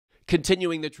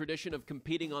Continuing the tradition of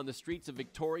competing on the streets of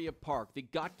Victoria Park, the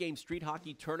Got Game Street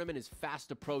Hockey Tournament is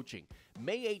fast approaching.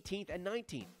 May 18th and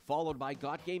 19th, followed by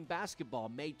Got Game Basketball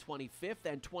May 25th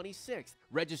and 26th.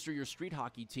 Register your street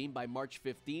hockey team by March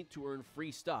 15th to earn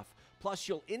free stuff. Plus,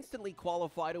 you'll instantly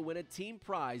qualify to win a team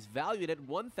prize valued at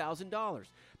 $1,000.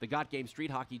 The Got Game Street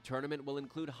Hockey Tournament will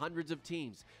include hundreds of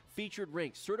teams, featured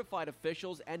rinks, certified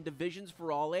officials, and divisions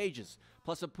for all ages,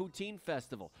 plus a poutine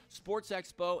festival, sports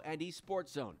expo, and esports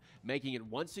zone, making it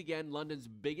once again London's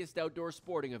biggest outdoor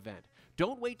sporting event.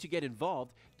 Don't wait to get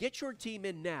involved. Get your team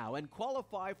in now and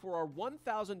qualify for our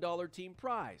 $1,000 team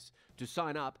prize. To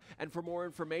sign up and for more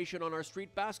information on our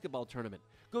street basketball tournament,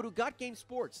 go to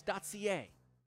gotgamesports.ca.